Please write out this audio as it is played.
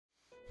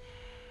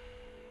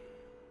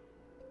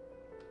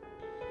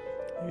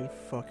You get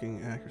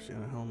fucking accuracy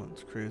on a helmet.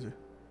 It's crazy.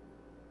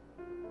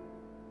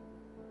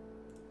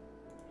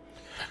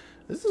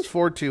 This is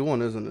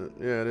 4T1, isn't it?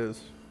 Yeah, it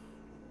is.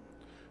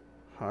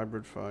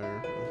 Hybrid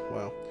fire. Oh,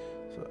 wow.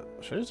 So,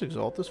 should I just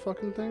exalt this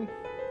fucking thing?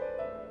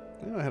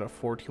 I know I had a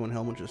 4T1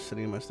 helmet just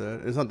sitting in my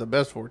stat. It's not the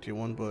best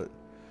 4T1, but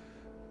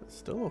it's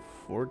still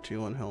a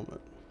 4T1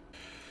 helmet.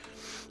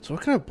 So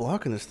what can I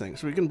block in this thing?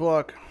 So we can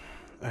block...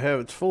 I have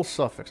its full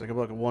suffix. I can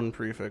block one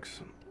prefix.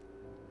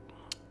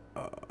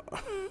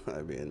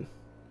 I mean...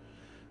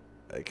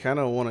 I kind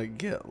of want to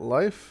get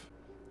life.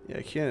 Yeah,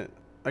 I can't...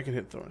 I can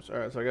hit thorns.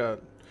 Alright, so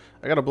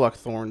I gotta block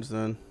thorns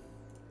then.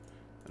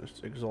 And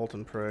just exalt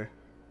and pray.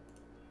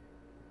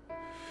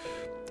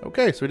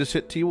 Okay, so we just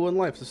hit T1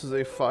 life. This is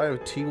a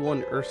 5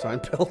 T1 Ursine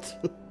Pelt.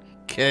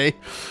 Okay.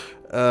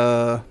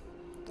 Let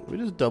me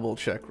just double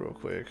check real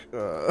quick.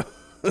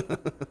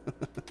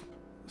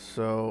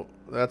 So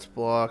that's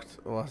blocked.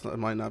 Well, it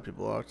might not be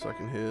blocked, so I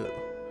can hit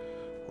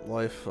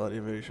life, flood,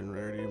 evasion,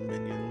 rarity,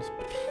 minions.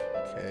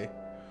 Okay.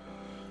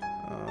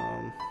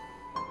 I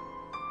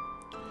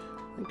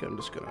think I'm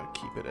just gonna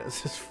keep it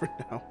as is for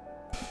now.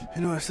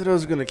 You know, I said I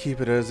was gonna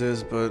keep it as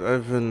is, but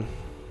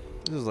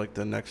this is like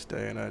the next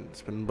day, and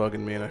it's been bugging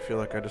me, and I feel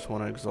like I just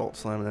want to exalt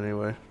slam it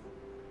anyway.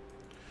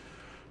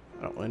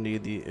 I don't really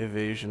need the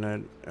evasion.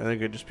 I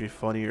think it'd just be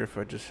funnier if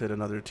I just hit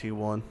another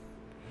T1.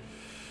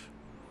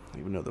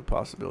 Even though the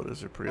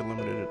possibilities are pretty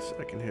limited,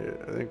 I can hit,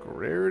 I think,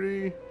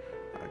 rarity.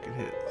 I can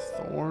hit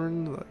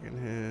thorns. I can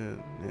hit,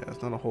 yeah,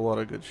 it's not a whole lot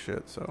of good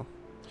shit. So,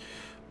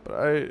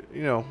 but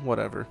you know,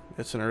 whatever.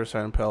 It's an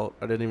Ursine Pelt.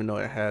 I didn't even know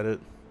I had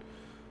it.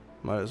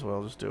 Might as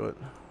well just do it.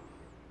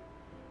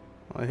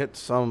 I hit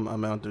some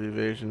amount of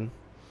evasion,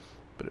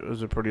 but it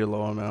was a pretty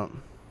low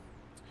amount.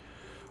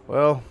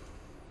 Well,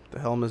 the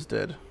helm is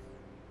dead.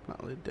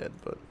 Not really dead,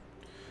 but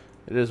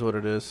it is what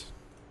it is.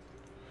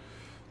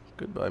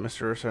 Goodbye,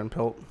 Mr. Ursine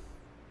Pelt.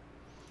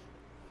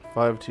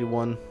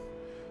 5T1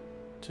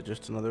 to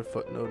just another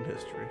footnote in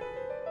history.